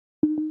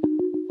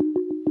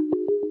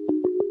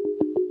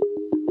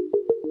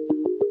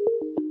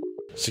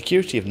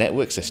Security of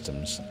network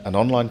systems and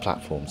online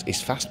platforms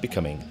is fast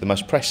becoming the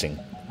most pressing,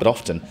 but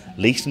often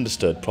least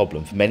understood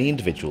problem for many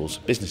individuals,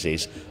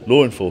 businesses,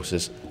 law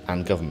enforcers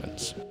and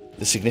governments.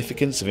 The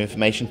significance of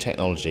information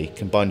technology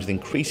combined with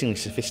increasingly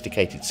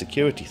sophisticated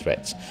security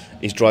threats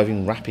is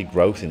driving rapid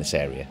growth in this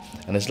area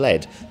and has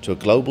led to a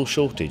global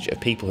shortage of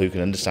people who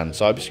can understand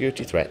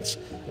cybersecurity threats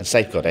and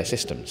safeguard our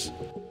systems.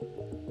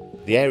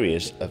 The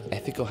areas of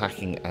ethical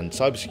hacking and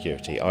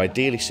cybersecurity are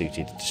ideally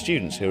suited to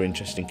students who are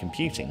interested in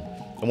computing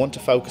and want to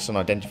focus on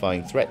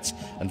identifying threats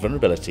and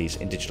vulnerabilities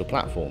in digital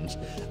platforms,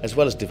 as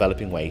well as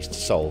developing ways to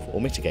solve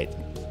or mitigate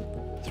them.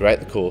 Throughout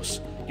the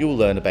course, you will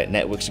learn about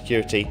network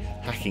security,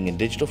 hacking and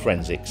digital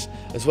forensics,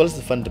 as well as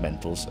the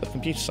fundamentals of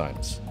computer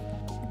science.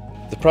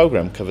 The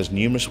programme covers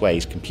numerous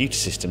ways computer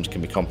systems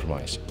can be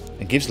compromised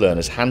and gives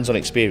learners hands-on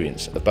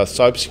experience of both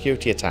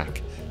cybersecurity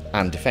attack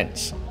and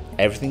defence.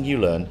 Everything you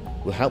learn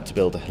will help to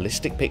build a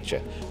holistic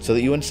picture so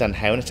that you understand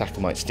how an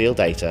attacker might steal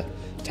data,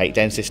 take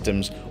down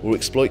systems or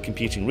exploit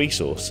computing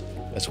resource,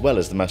 as well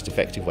as the most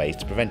effective ways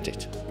to prevent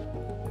it.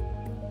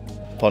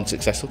 Upon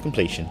successful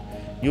completion,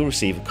 you'll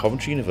receive a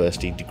Coventry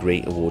University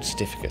Degree Award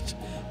Certificate,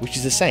 which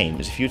is the same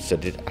as if you'd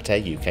studied at our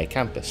UK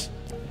campus.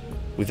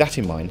 With that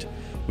in mind,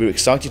 we're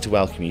excited to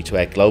welcome you to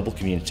our global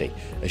community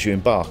as you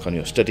embark on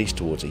your studies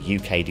towards a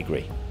UK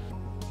degree.